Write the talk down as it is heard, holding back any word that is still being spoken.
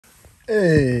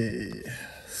Hey,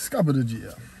 Scupper the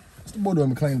Gia. It's the boy doing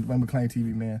McLean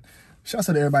TV, man. Shouts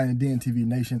out to everybody in the DNTV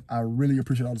Nation. I really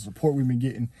appreciate all the support we've been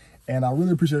getting, and I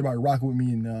really appreciate everybody rocking with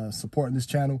me and supporting this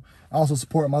channel. I also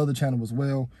support my other channel as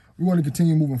well. We want to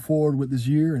continue moving forward with this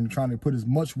year and trying to put as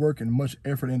much work and much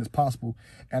effort in as possible.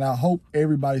 And I hope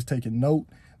everybody's taking note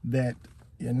that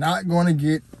you're not going to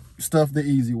get stuff the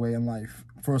easy way in life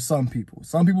for some people.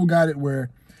 Some people got it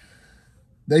where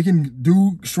they can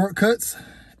do shortcuts.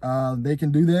 They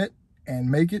can do that and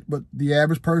make it, but the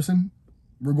average person,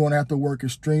 we're going to have to work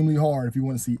extremely hard if you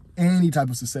want to see any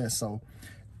type of success. So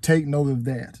take note of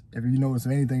that if you notice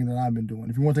of anything that I've been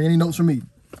doing. If you want to take any notes from me,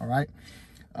 all right?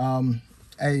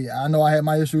 Hey, I know I had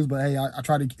my issues, but hey, I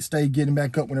try to stay getting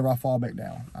back up whenever I fall back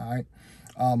down, all right?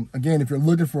 Again, if you're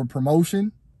looking for a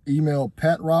promotion, email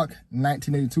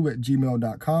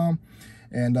patrock1982@gmail.com.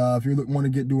 And if you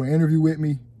want to do an interview with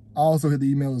me, also hit the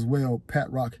email as well,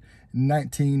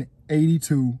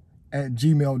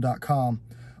 patrock1982@gmail.com.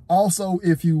 Also,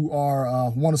 if you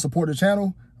are want to support the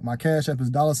channel, my Cash App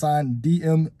is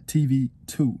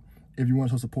 $DMTV2 if you want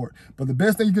to show support. But the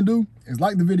best thing you can do is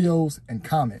like the videos and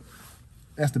comment.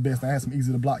 That's the best thing. I had some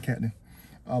easy to block catting,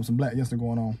 some black youngster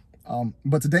going on.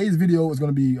 But today's video is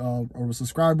going to be a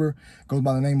subscriber, goes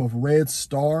by the name of Red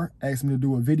Star, asked me to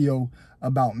do a video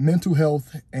about mental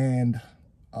health and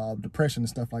depression and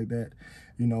stuff like that.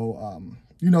 You know,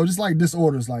 just like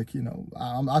disorders, like,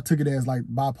 I took it as like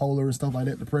bipolar and stuff like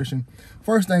that, depression.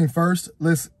 First thing first,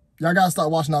 y'all gotta start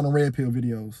watching all the red pill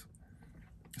videos.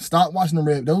 Stop watching the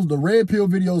red pill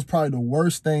videos, probably the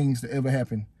worst things to ever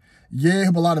happen. Yeah,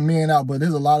 help a lot of men out, but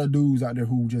there's a lot of dudes out there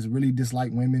who just really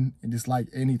dislike women and dislike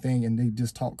anything, and they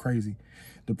just talk crazy.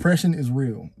 Depression is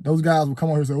real. Those guys will come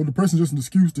on here and say, oh, depression is just an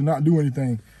excuse to not do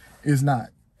anything. It's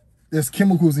not. There's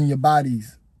chemicals in your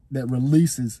bodies that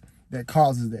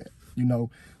causes that.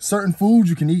 Certain foods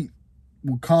you can eat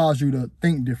will cause you to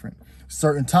think different.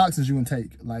 Certain toxins you can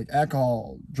take, like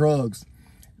alcohol, drugs,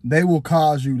 they will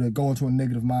cause you to go into a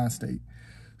negative mind state.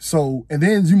 So, and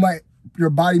then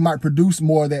your body might produce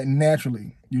more of that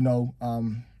naturally. You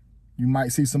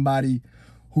might see somebody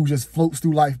who just floats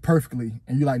through life perfectly,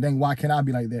 and you're like, dang, why can't I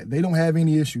be like that? They don't have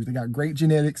any issues. They got great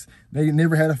genetics. They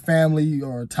never had a family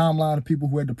or a timeline of people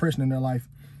who had depression in their life.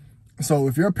 So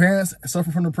if your parents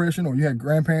suffer from depression, or you had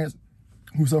grandparents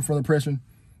who suffer from depression,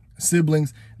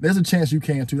 siblings, there's a chance you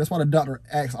can too. That's why the doctor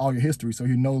asks all your history, so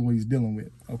he knows what he's dealing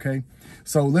with, okay?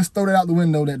 So let's throw that out the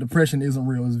window that depression isn't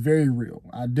real. It's very real.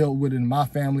 I dealt with it in my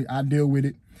family. I deal with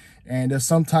it. And there's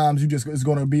sometimes it's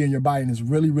going to be in your body, and it's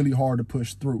really, really hard to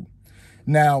push through.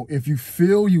 Now, if you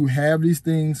feel you have these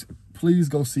things, please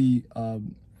go see a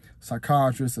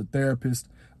psychiatrist, a therapist,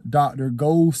 doctor.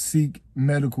 Go seek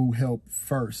medical help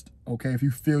first, okay? If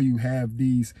you feel you have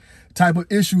these type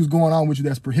of issues going on with you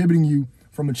that's prohibiting you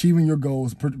from achieving your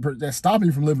goals, that's stopping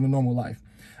you from living a normal life.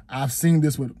 I've seen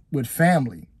this with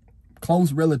family,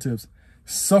 close relatives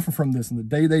suffer from this on a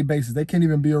day-to-day basis. They can't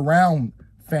even be around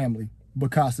family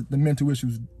because the mental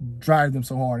issues drive them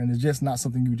so hard, and it's just not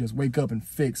something you just wake up and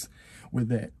fix with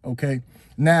that, okay?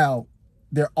 Now,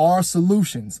 there are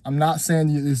solutions. I'm not saying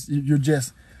you're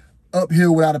just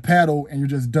uphill without a paddle and you're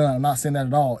just done. I'm not saying that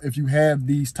at all. If you have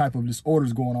these type of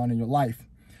disorders going on in your life,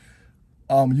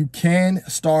 you can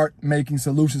start making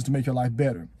solutions to make your life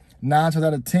better. 9 times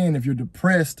out of 10, if you're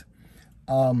depressed,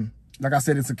 like I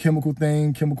said, it's a chemical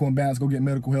thing, chemical imbalance, go get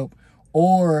medical help.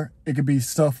 Or it could be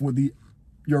stuff with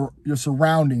your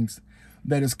surroundings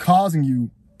that is causing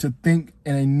you to think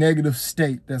in a negative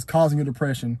state, that's causing you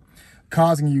depression,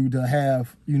 causing you to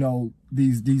have,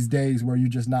 these days where you're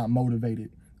just not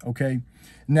motivated, okay?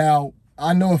 Now,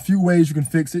 I know a few ways you can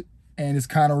fix it, and it's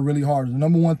kind of really hard. The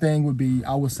number one thing would be,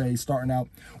 I would say, starting out,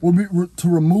 would be to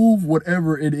remove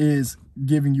whatever it is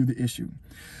giving you the issue.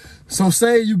 So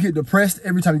say you get depressed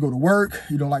every time you go to work,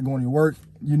 you don't like going to your work,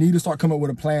 you need to start coming up with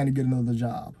a plan to get another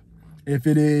job. If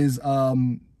it is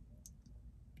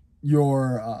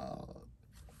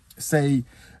say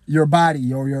your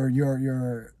body or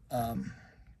your I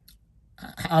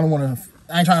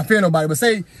ain't trying to fear nobody, but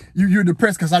say you're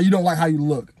depressed because you don't like how you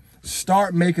look.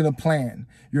 Start making a plan.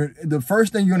 The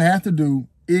first thing you're gonna have to do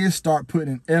is start putting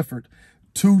an effort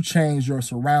to change your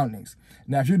surroundings.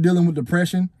 Now, if you're dealing with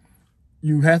depression,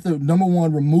 you have to, number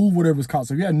one, remove whatever's caused.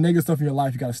 So if you have negative stuff in your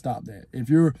life, you got to stop that. If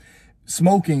you're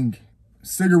smoking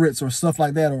cigarettes or stuff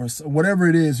like that, or whatever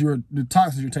it is, the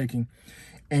toxins you're taking,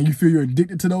 and you feel you're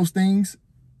addicted to those things,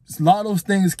 a lot of those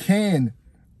things can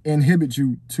inhibit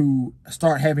you to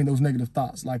start having those negative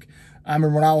thoughts. Like, I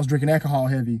remember when I was drinking alcohol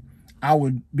heavy, I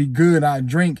would be good, I'd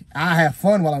drink, I have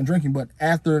fun while I'm drinking, but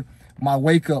after my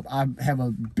wake up, I have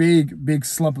a big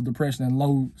slump of depression and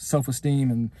low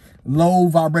self-esteem and low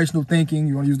vibrational thinking.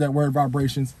 You want to use that word,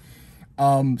 vibrations.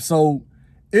 So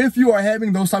if you are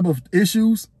having those type of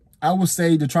issues, I would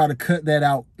say to try to cut that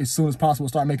out as soon as possible.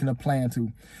 Start making a plan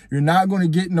to. You're not going to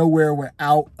get nowhere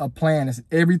without a plan. It's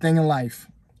everything in life.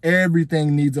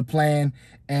 Everything needs a plan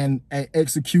and an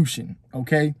execution,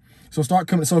 okay? So start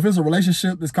coming. So if it's a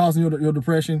relationship that's causing your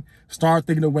depression, start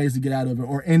thinking of ways to get out of it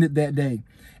or end it that day.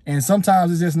 And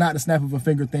sometimes it's just not the snap of a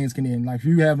finger things can end. Like if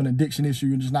you have an addiction issue,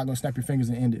 you're just not going to snap your fingers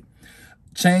and end it.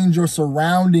 Change your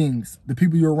surroundings, the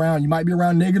people you're around. You might be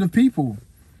around negative people.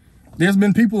 There's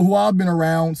been people who I've been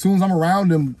around, as soon as I'm around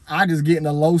them, I just get in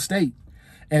a low state.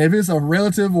 And if it's a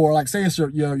relative or like say it's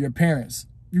your parents,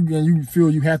 you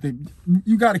feel you got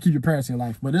to keep your parents in your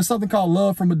life. But there's something called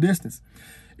love from a distance.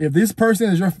 If this person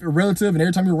is your relative and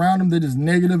every time you're around them, they're just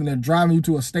negative and they're driving you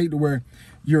to a state to where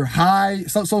you're high.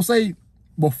 So say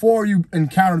before you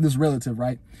encounter this relative,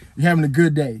 right, you're having a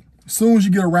good day. As soon as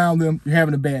you get around them, you're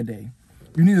having a bad day.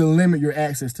 You need to limit your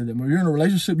access to them. If you're in a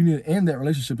relationship, you need to end that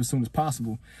relationship as soon as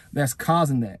possible. That's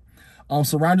causing that.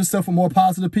 Surround yourself with more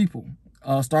positive people.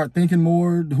 Start thinking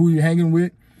more who you're hanging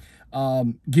with.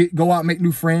 Go out, make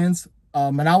new friends.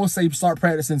 And I would say start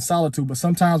practicing solitude. But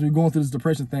sometimes when you're going through this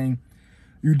depression thing,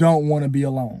 you don't want to be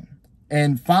alone.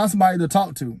 And find somebody to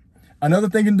talk to. Another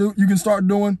thing you can start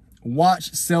doing,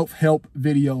 watch self-help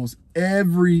videos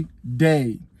every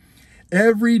day.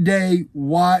 Every day,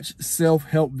 watch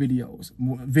self-help videos.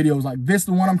 Videos like this,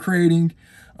 the one I'm creating,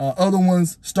 other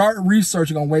ones. Start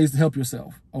researching on ways to help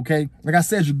yourself, okay? Like I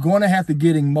said, you're going to have to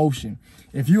get in motion.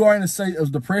 If you are in a state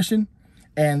of depression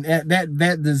and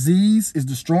that disease is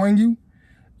destroying you,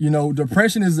 you know,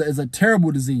 depression is a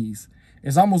terrible disease.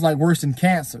 It's almost like worse than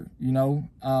cancer, you know?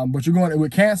 But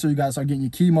with cancer, you got to start getting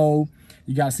your chemo.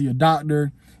 You got to see a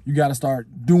doctor. You got to start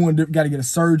got to get a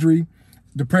surgery.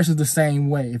 Depression is the same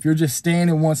way. If you're just staying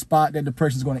in one spot, that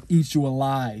depression is going to eat you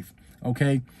alive,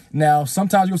 okay? Now,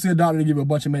 sometimes you'll see a doctor to give you a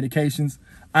bunch of medications.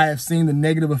 I have seen the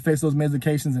negative effects of those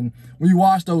medications, and when you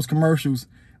watch those commercials,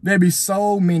 there'd be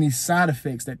so many side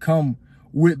effects that come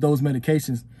with those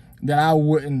medications that I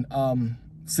wouldn't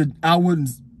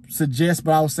suggest,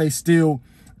 but I would say still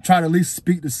try to at least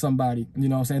speak to somebody, you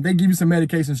know what I'm saying? If they give you some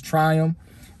medications, try them,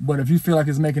 but if you feel like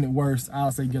it's making it worse,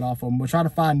 I'll say get off of them, but try to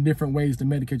find different ways to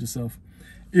medicate yourself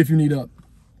if you need to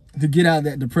get out of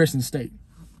that depression state.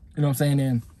 You know what I'm saying?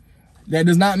 And that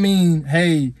does not mean,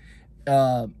 hey,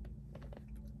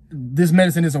 this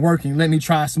medicine isn't working. Let me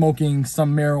try smoking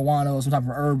some marijuana or some type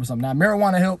of herb or something. Now,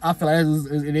 marijuana help. I feel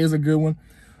like it is a good one.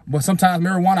 But sometimes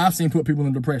marijuana I've seen put people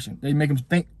in depression. They make them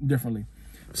think differently.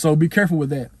 So be careful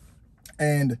with that.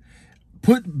 And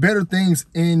put better things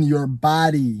in your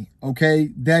body, okay?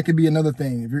 That could be another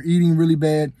thing. If you're eating really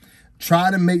bad,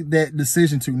 try to make that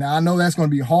decision too. Now, I know that's going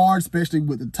to be hard, especially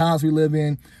with the times we live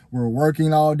in. We're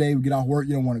working all day. We get off work.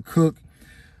 You don't want to cook.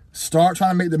 Start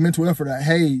trying to make the mental effort that,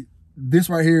 hey, this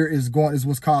right here is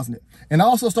what's causing it. And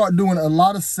also start doing a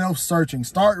lot of self-searching.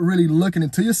 Start really looking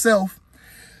into yourself.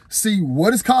 See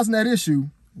what is causing that issue.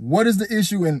 What is the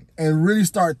issue? And really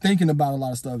start thinking about a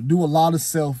lot of stuff. Do a lot of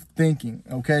self-thinking,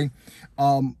 okay?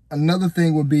 Another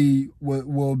thing will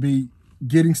be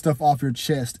getting stuff off your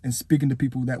chest and speaking to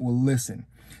people that will listen.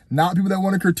 Not people that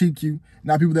want to critique you,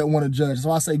 not people that want to judge. So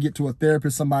I say get to a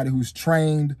therapist, somebody who's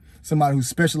trained, somebody who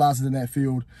specializes in that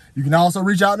field. You can also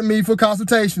reach out to me for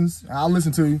consultations. I'll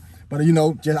listen to you. But, you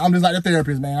know, I'm just like a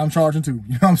therapist, man. I'm charging too.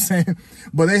 You know what I'm saying?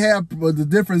 But the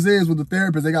difference is with the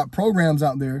therapist, they got programs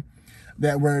out there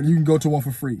where you can go to one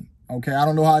for free. Okay, I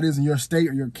don't know how it is in your state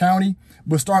or your county,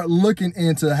 but start looking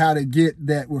into how to get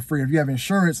that with free. If you have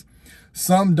insurance,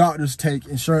 some doctors take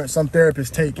insurance, some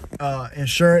therapists take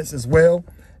insurance as well.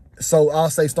 So I'll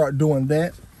say start doing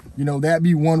that. You know, that'd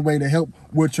be one way to help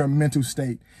with your mental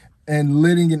state and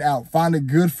letting it out. Find a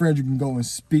good friend you can go and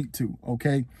speak to,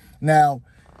 okay? Now,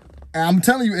 I'm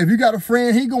telling you, if you got a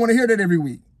friend, he going to hear that every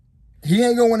week. He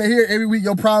ain't going to hear every week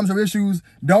your problems or issues.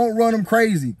 Don't run them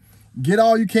crazy. Get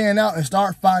all you can out and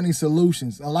start finding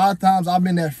solutions. A lot of times I've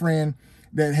been that friend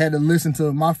that had to listen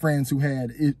to my friends who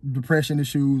had depression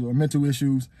issues or mental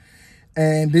issues,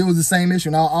 and it was the same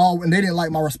issue. And they didn't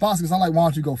like my response because I'm like, why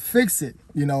don't you go fix it?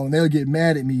 You know, and they'll get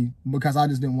mad at me because I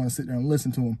just didn't want to sit there and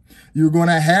listen to them. You're going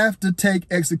to have to take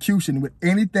execution with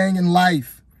anything in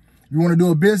life. If you want to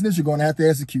do a business, you're going to have to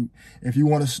execute. If you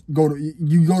want to go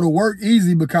to work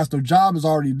easy because the job is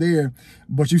already there,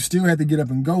 but you still have to get up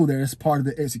and go there. It's part of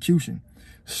the execution.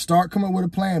 Start coming up with a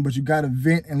plan, but you got to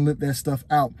vent and let that stuff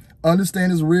out.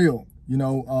 Understand it's real. You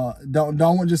know,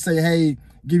 don't just say, hey,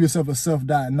 give yourself a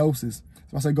self-diagnosis.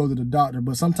 So I say go to the doctor,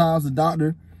 but sometimes the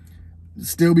doctor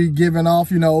still be giving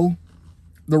off, you know,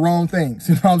 the wrong things.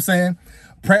 You know what I'm saying?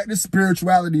 Practice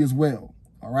spirituality as well.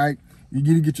 All right. You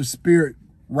need to get your spirit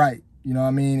right. You know what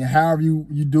I mean? However you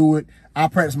do it. I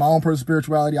practice my own personal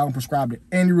spirituality. I don't prescribe to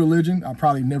any religion. I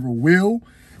probably never will.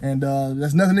 And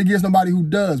there's nothing against nobody who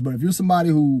does. But if you're somebody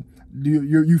who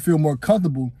you feel more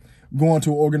comfortable going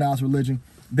to an organized religion,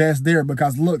 that's there.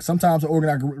 Because look, sometimes an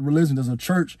organized religion, there's a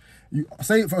church. You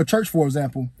say for a church, for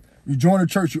example, you join a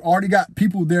church, you already got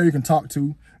people there you can talk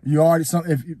to. You already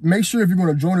make sure if you're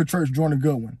going to join a church, join a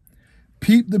good one.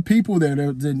 Peep the people there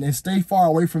and stay far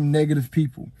away from negative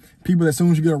people. People that as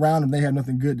soon as you get around them, they have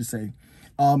nothing good to say.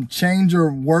 Change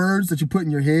your words that you put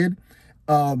in your head.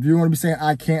 If you're going to be saying,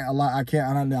 I can't a lot,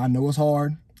 I know it's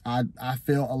hard. I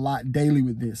fail a lot daily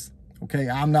with this. Okay,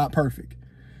 I'm not perfect.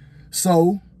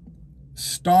 So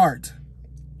start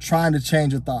trying to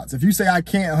change your thoughts. If you say I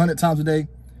can't 100 times a day,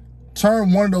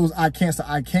 turn one of those I can't to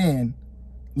I can.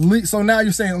 So now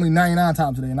you're saying only 99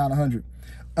 times a day, not 100.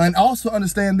 And also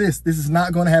understand this is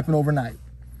not going to happen overnight.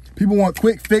 People want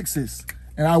quick fixes.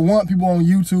 And I want people on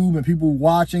YouTube and people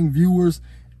watching, viewers,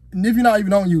 and if you're not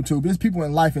even on YouTube, there's people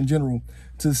in life in general,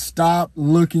 to stop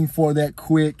looking for that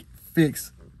quick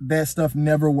fix. That stuff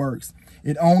never works.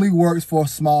 It only works for a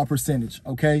small percentage,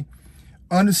 okay?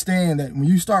 Understand that when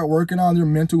you start working on your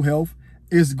mental health,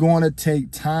 it's going to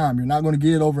take time. You're not going to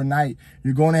get it overnight.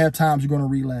 You're going to have times you're going to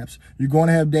relapse. You're going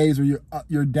to have days where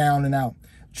you're down and out.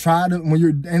 Try to, when you're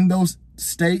in those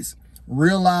states,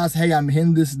 realize, hey, I'm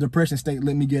in this depression state.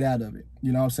 Let me get out of it.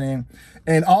 You know what I'm saying?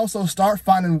 And also start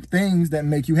finding things that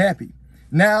make you happy.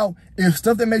 Now, if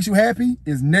stuff that makes you happy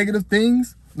is negative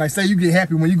things, like say you get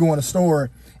happy when you go in a store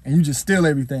and you just steal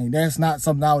everything, that's not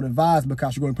something I would advise,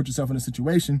 because you're going to put yourself in a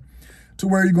situation to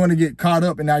where you're going to get caught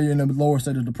up and now you're in a lower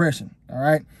state of depression. All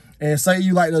right. And say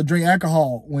you like to drink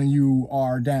alcohol when you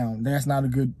are down. That's not a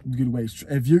good way.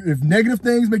 If negative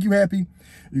things make you happy,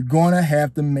 you're going to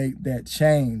have to make that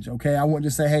change. Okay. I wouldn't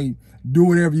just say, hey, do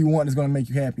whatever you want that's going to make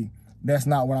you happy. That's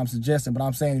not what I'm suggesting. But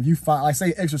I'm saying if you find, like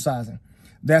say exercising,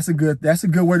 that's a good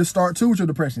way to start too with your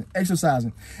depression,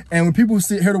 exercising. And when people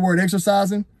hear the word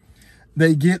exercising,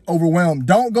 they get overwhelmed.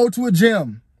 Don't go to a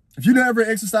gym. If you never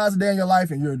exercise a day in your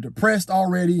life and you're depressed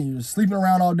already and you're sleeping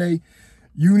around all day,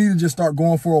 you need to just start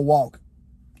going for a walk.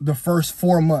 The first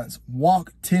 4 months,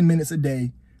 walk 10 minutes a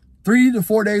day, 3 to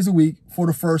 4 days a week for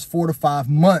the first 4 to 5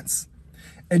 months.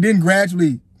 And then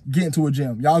gradually get into a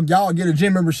gym. Y'all get a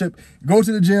gym membership, go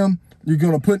to the gym. You're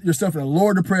going to put yourself in a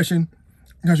lower depression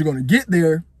because you're going to get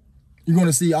there. You're going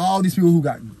to see all these people who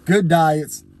got good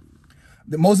diets.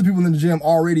 That most of the people in the gym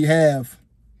already have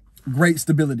great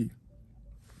stability.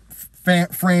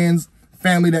 Friends,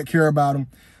 family that care about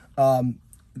them.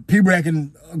 People that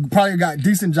can probably got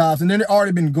decent jobs, and then they've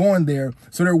already been going there,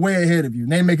 so they're way ahead of you.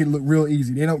 They make it look real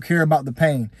easy. They don't care about the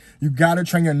pain. You got to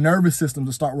train your nervous system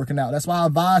to start working out. That's why I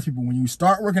advise people, when you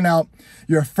start working out,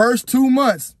 your first 2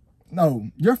 months, no,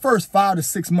 your first 5 to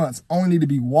 6 months only need to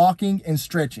be walking and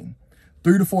stretching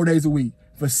 3 to 4 days a week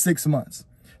for 6 months.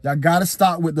 Y'all got to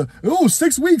stop with the,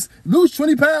 6 weeks, lose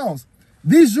 20 pounds.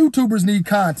 These YouTubers need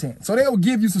content, so they'll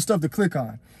give you some stuff to click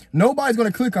on. Nobody's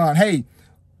going to click on, hey,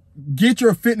 get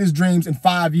your fitness dreams in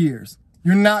 5 years.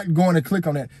 You're not going to click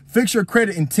on that. Fix your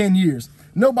credit in 10 years.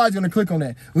 Nobody's going to click on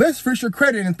that. Let's fix your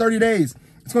credit in 30 days.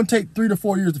 It's going to take 3 to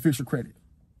 4 years to fix your credit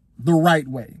the right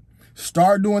way.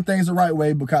 Start doing things the right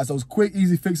way, because those quick,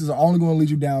 easy fixes are only going to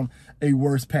lead you down a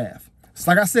worse path. It's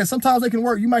like I said, sometimes they can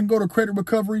work. You might go to credit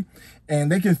recovery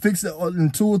and they can fix it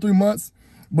in 2 or 3 months.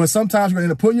 But sometimes you're going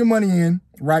to end up putting your money in,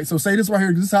 right? So say this right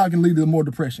here, this is how it can lead to more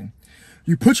depression.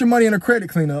 You put your money in a credit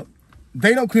cleanup.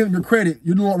 They don't clean up your credit.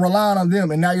 You're relying on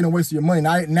them, and now you're going to waste your money.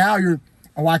 Now you're,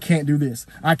 oh, I can't do this.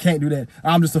 I can't do that.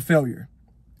 I'm just a failure.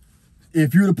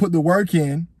 If you were to put the work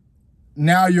in,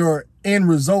 now your end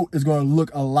result is going to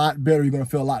look a lot better. You're going to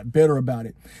feel a lot better about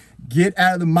it. Get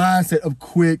out of the mindset of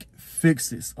quick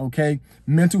fixes, okay?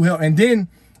 Mental health. And then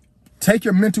take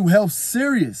your mental health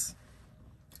serious.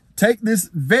 Take this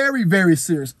very, very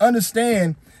serious.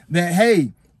 Understand that,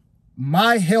 hey,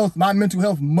 my health, my mental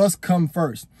health must come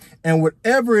first. And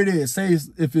whatever it is, say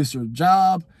if it's your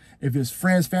job, if it's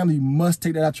friends, family, you must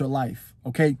take that out of your life,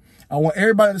 okay? I want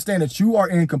everybody to understand that you are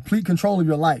in complete control of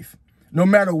your life. No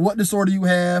matter what disorder you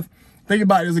have. Think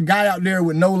about it. There's a guy out there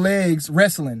with no legs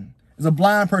wrestling. There's a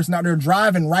blind person out there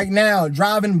driving right now,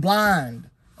 driving blind.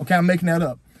 Okay, I'm making that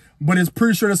up. But it's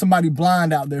pretty sure there's somebody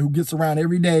blind out there who gets around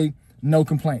every day, no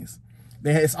complaints.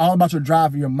 It's all about your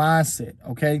drive and your mindset,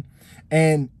 okay?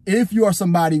 And if you are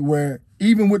somebody where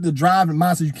even with the drive and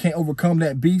mindset, you can't overcome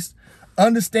that beast,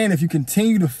 understand if you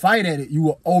continue to fight at it, you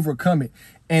will overcome it.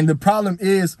 And the problem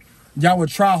is Y'all would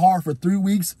try hard for 3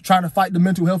 weeks trying to fight the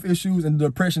mental health issues, and the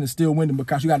depression is still winning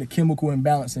because you got a chemical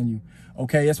imbalance in you.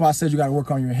 Okay, that's why I said you got to work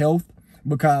on your health,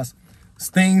 because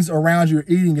things around you you're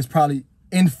eating is probably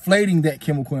inflating that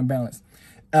chemical imbalance.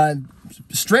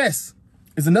 Stress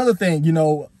is another thing. You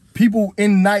know, people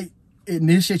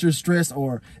initiate your stress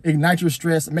or ignite your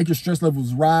stress, make your stress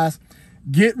levels rise.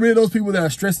 Get rid of those people that are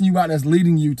stressing you out, that's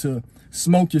leading you to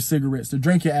smoke your cigarettes, to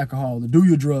drink your alcohol, to do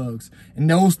your drugs. And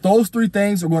those 3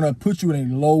 things are going to put you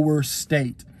in a lower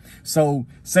state. So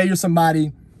say you're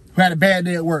somebody who had a bad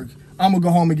day at work. I'm going to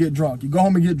go home and get drunk. You go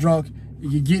home and get drunk.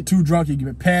 You get too drunk.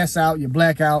 You pass out. You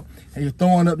black out. And you're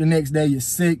throwing up the next day. You're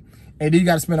sick. And then you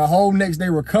got to spend a whole next day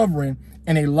recovering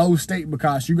in a low state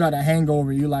because you got a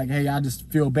hangover. You're like, hey, I just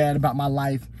feel bad about my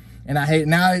life. And I hate,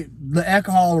 now the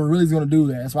alcohol really is going to do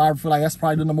that. That's why I feel like that's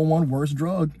probably the #1 worst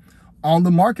drug on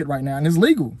the market right now. And it's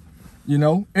legal. You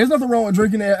know, there's nothing wrong with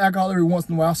drinking alcohol every once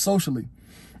in a while socially.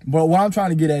 But what I'm trying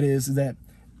to get at is that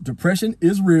depression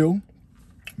is real.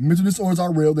 Mental disorders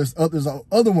are real. There's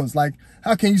other ones. Like,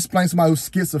 how can you explain somebody who's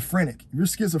schizophrenic? If you're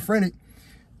schizophrenic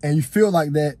and you feel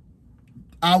like that,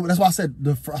 that's why I said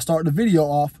I started the video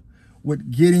off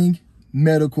with getting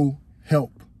medical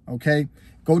help. Okay,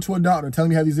 go to a doctor. Tell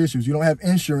them you have these issues. You don't have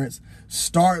insurance.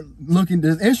 Start looking.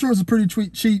 The insurance is pretty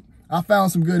cheap. I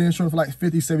found some good insurance for like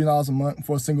 $50, $70 a month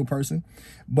for a single person.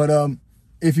 But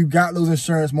if you got those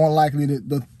insurance, more likely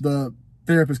the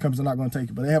therapist companies are not going to take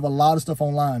it. But they have a lot of stuff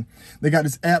online. They got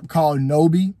this app called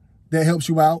Nobi that helps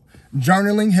you out.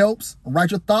 Journaling helps.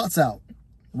 Write your thoughts out.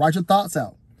 Write your thoughts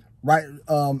out. At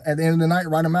the end of the night,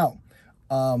 write them out.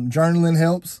 Journaling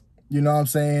helps. You know what I'm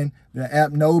saying? The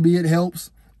app Nobi, it helps.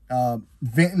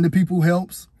 Venting to people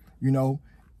helps. You know,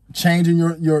 changing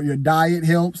your diet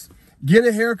helps. Get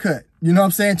a haircut. You know what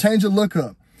I'm saying? Change your look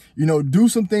up. You know, do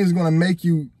some things that are going to make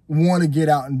you want to get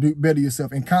out and do better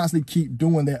yourself, and constantly keep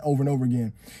doing that over and over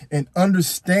again. And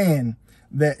understand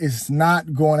that it's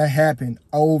not going to happen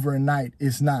overnight.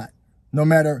 It's not. No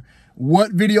matter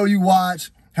what video you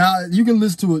watch, how you can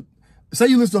listen to it. Say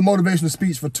you listen to a motivational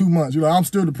speech for 2 months. You're like, I'm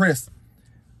still depressed.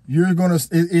 You're going to,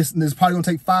 it's probably going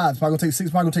to take 5, it's probably going to take 6,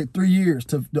 it's probably going to take 3 years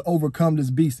to overcome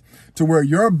this beast, to where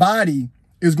your body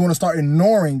is going to start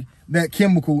ignoring that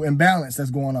chemical imbalance that's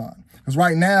going on. Because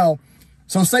right now,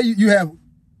 so say you have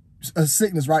a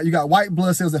sickness, right? You got white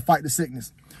blood cells that fight the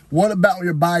sickness. What about when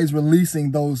your body's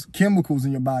releasing those chemicals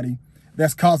in your body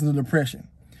that's causing the depression?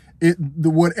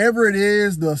 Whatever it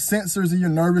is, the sensors in your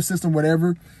nervous system,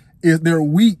 whatever, they're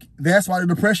weak. That's why the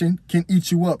depression can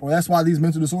eat you up, or that's why these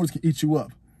mental disorders can eat you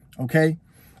up. Okay?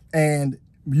 And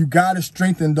you got to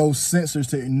strengthen those sensors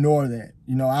to ignore that.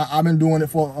 You know, I've been doing it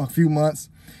for a few months,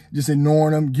 just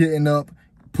ignoring them, getting up,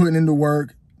 putting in the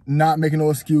work, not making no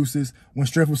excuses. When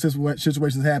stressful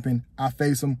situations happen, I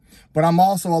face them. But I'm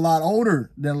also a lot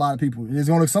older than a lot of people. It's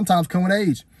going to sometimes come with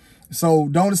age. So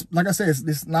don't, like I said,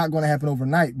 it's not going to happen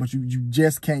overnight, but you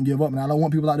just can't give up. And I don't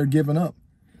want people out there giving up.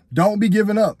 Don't be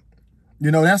giving up.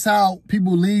 You know, that's how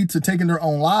people lead to taking their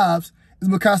own lives, is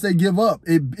because they give up.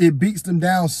 It beats them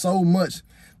down so much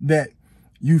that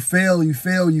you fail, you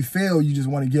just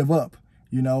want to give up,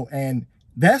 you know, and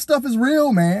that stuff is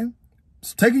real, man.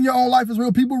 Taking your own life is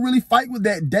real. People really fight with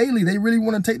that daily. They really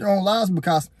want to take their own lives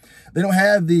because they don't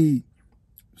have the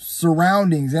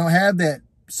surroundings. They don't have that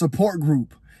support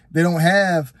group. They don't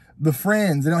have the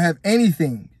friends. They don't have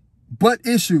anything but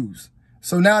issues.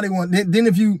 So now they want, then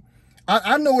if you,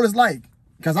 I know what it's like,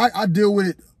 because I deal with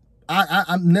it.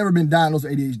 I've never been diagnosed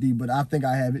with ADHD, but I think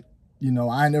I have it. You know,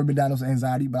 I ain't never been diagnosed with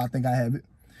anxiety, but I think I have it.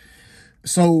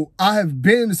 So I have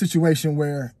been in a situation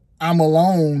where I'm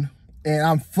alone and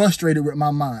I'm frustrated with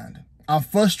my mind. I'm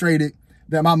frustrated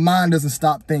that my mind doesn't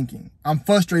stop thinking. I'm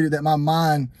frustrated that my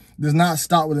mind does not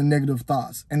stop with the negative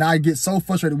thoughts. And I get so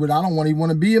frustrated with it, I don't even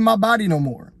want to be in my body no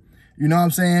more. You know what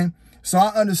I'm saying? So I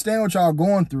understand what y'all are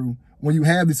going through when you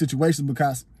have these situations,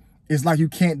 because it's like you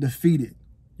can't defeat it,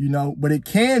 you know, but it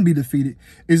can be defeated.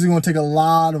 It's going to take a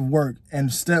lot of work.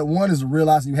 And step 1 is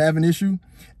realizing you have an issue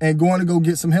and going to go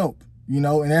get some help, you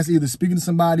know, and that's either speaking to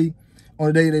somebody on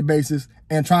a day-to-day basis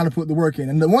and trying to put the work in.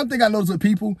 And the one thing I notice with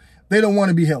people, they don't want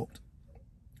to be helped.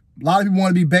 A lot of people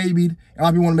want to be babied, and a lot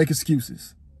of people want to make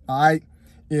excuses. All right.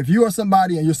 If you are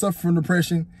somebody and you're suffering from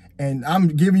depression, and I'm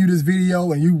giving you this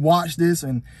video and you watch this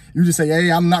and you just say,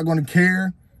 hey, I'm not going to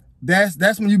care,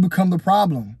 that's when you become the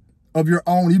problem of your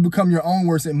own. You become your own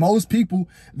worst enemy. Most people,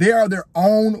 they are their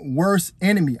own worst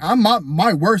enemy. I'm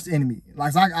my worst enemy.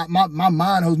 Like my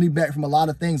mind holds me back from a lot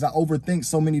of things. I overthink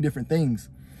so many different things.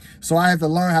 So I have to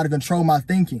learn how to control my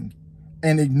thinking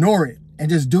and ignore it and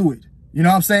just do it. You know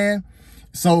what I'm saying?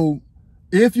 So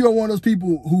if you're one of those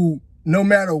people who no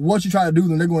matter what you try to do,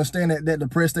 then they're going to stay in that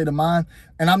depressed state of mind.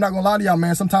 And I'm not going to lie to y'all,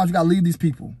 man. Sometimes you got to leave these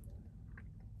people.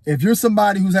 If you're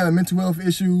somebody who's having mental health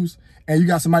issues and you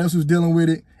got somebody else who's dealing with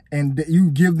it, and you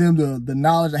give them the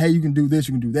knowledge that, hey, you can do this,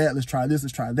 you can do that, let's try this,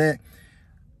 let's try that,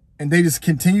 and they just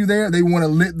continue there, they want to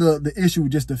let the issue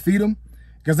just defeat them.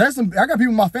 Because I got people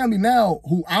in my family now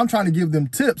who I'm trying to give them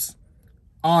tips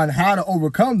on how to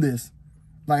overcome this.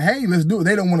 Like, hey, let's do it.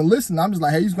 They don't want to listen. I'm just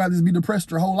like, hey, you're going to just be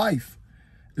depressed your whole life.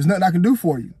 There's nothing I can do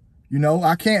for you. You know,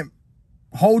 I can't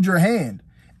hold your hand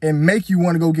and make you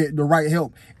want to go get the right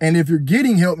help. And if you're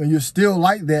getting help and you're still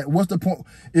like that, what's the point?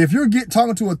 If you're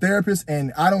talking to a therapist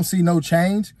and I don't see no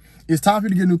change, it's time for you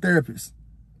to get a new therapist.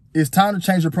 It's time to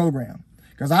change your program.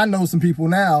 Because I know some people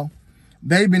now,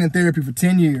 they've been in therapy for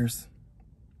 10 years.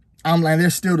 I'm like, they're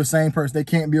still the same person. They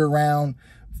can't be around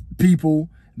people.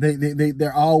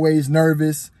 They're always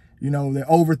nervous. You know, they're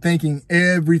overthinking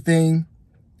everything.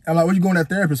 I'm like, what are you going to that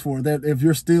therapist for? That if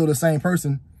you're still the same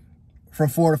person from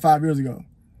 4 to 5 years ago?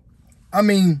 I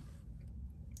mean,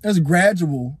 there's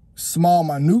gradual, small,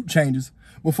 minute changes,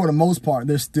 but for the most part,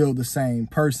 they're still the same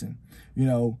person. You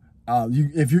know,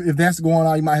 if that's going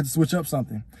on, you might have to switch up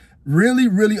something. Really,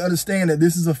 really understand that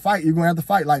this is a fight. You're going to have to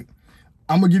fight. Like,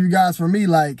 I'm going to give you guys, for me,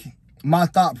 like, my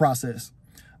thought process.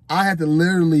 I had to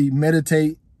literally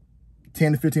meditate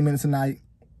 10 to 15 minutes a night,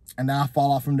 and now I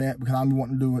fall off from that because I'm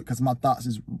wanting to do it because my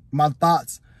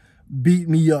thoughts beat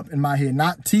me up in my head.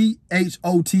 Not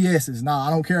THOTS's. Nah, I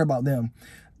don't care about them.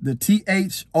 The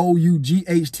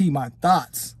THOUGHT, my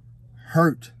thoughts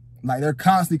hurt. Like, they're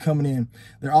constantly coming in.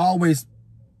 They're always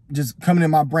just coming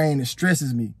in my brain. It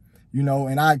stresses me, you know,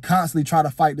 and I constantly try to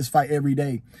fight this fight every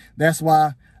day. That's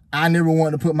why I never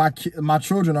wanted to put my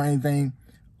children or anything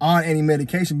on any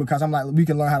medication, because I'm like, we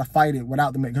can learn how to fight it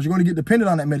without the medication. Because you're going to get dependent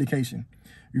on that medication.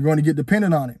 You're going to get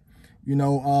dependent on it. You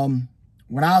know,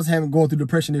 when I was going through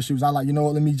depression issues, I like, you know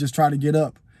what, let me just try to get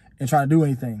up and try to do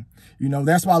anything. You know,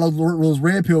 that's why those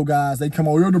red pill guys, they come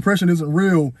on, your depression isn't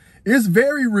real. It's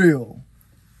very real.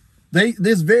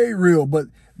 It's very real. But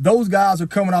those guys are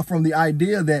coming off from the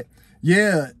idea that,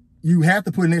 yeah, you have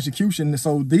to put an execution.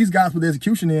 So these guys put the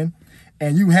execution in,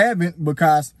 and you haven't,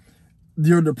 because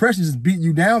your depression just beat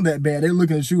you down that bad. They're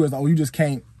looking at you as, oh, you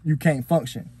can't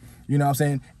function. You know what I'm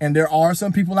saying? And there are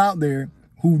some people out there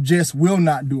who just will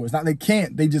not do it. It's not they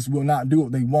can't, they just will not do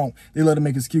it. They won't. They let them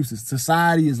make excuses.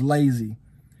 Society is lazy.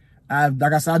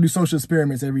 Like I said, I do social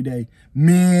experiments every day.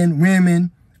 Men,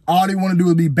 women, all they want to do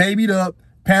is be babied up,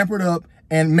 pampered up,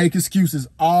 and make excuses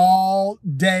all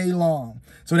day long.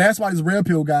 So that's why these red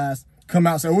pill guys come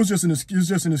out and say, oh, it's just an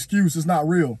excuse. It's not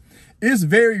real. It's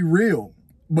very real.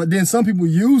 But then some people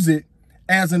use it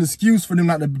as an excuse for them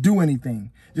not to do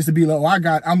anything. Just to be like,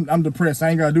 oh, I'm depressed. I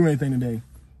ain't got to do anything today.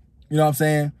 You know what I'm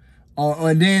saying?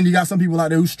 And then you got some people out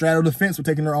there who straddle the fence for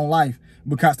taking their own life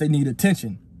because they need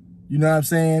attention. You know what I'm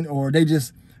saying? Or they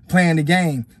just playing the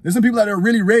game. There's some people out there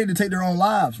really ready to take their own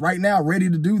lives right now, ready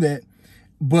to do that.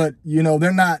 But, you know,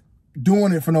 they're not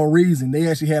doing it for no reason. They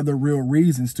actually have their real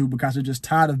reasons to, because they're just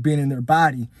tired of being in their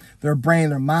body, their brain,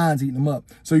 their minds eating them up.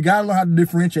 So you got to learn how to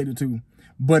differentiate the two.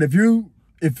 But if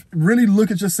really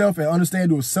look at yourself and understand,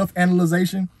 do a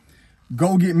self-analyzation,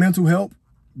 go get mental help,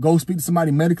 go speak to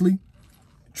somebody medically,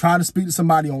 try to speak to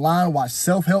somebody online, watch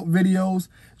self-help videos,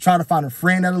 try to find a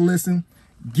friend that'll listen,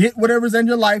 get whatever's in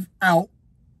your life out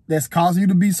that's causing you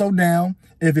to be so down.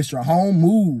 If it's your home,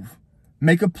 move,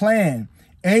 make a plan.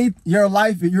 Your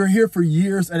life, you're here for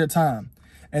years at a time.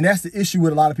 And that's the issue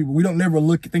with a lot of people. We don't never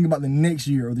think about the next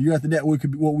year or the year after that,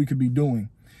 what we could be doing.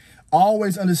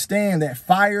 Always understand that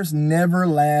fires never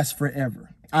last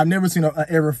forever. I've never seen a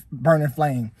ever burning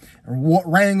flame. And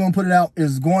what rain gonna put it out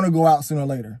is going to go out sooner or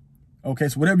later. Okay,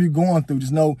 so whatever you're going through,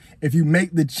 just know if you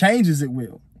make the changes, it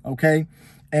will. Okay,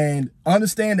 and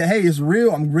understand that, hey, it's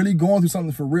real. I'm really going through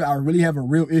something for real. I really have a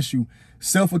real issue.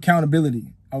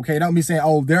 Self-accountability. Okay, don't be saying,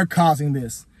 oh, they're causing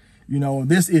this. You know,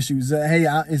 this issue is, hey,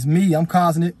 it's me. I'm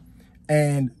causing it,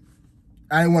 and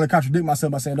I didn't want to contradict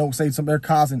myself by saying, don't say something they're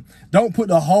causing. Don't put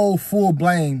the whole full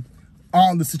blame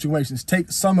on the situations.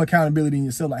 Take some accountability in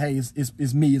yourself. Like, hey,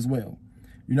 it's me as well.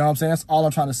 You know what I'm saying? That's all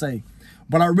I'm trying to say.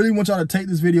 But I really want y'all to take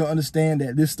this video and understand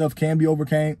that this stuff can be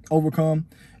overcome.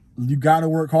 You got to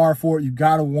work hard for it. You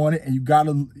got to want it. And you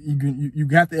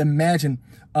got to imagine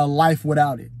a life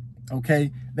without it.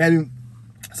 Okay?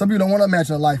 Some people don't want to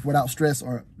imagine a life without stress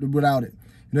or without it.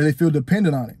 You know, they feel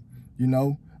dependent on it. You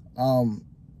know?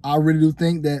 I really do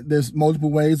think that there's multiple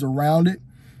ways around it,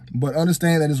 but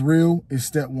understand that it's real is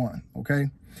step one, okay?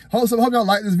 Hope y'all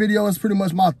like this video. It's pretty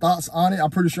much my thoughts on it. I'm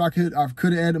pretty sure I could have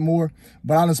added more,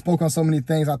 but I done spoke on so many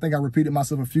things. I think I repeated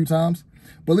myself a few times.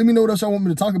 But let me know what else y'all want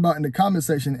me to talk about in the comment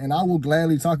section, and I will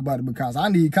gladly talk about it because I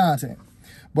need content.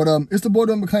 But it's the boy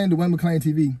Dwayne McClain, Dwayne McClain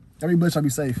TV. Everybody shall be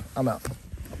safe. I'm out.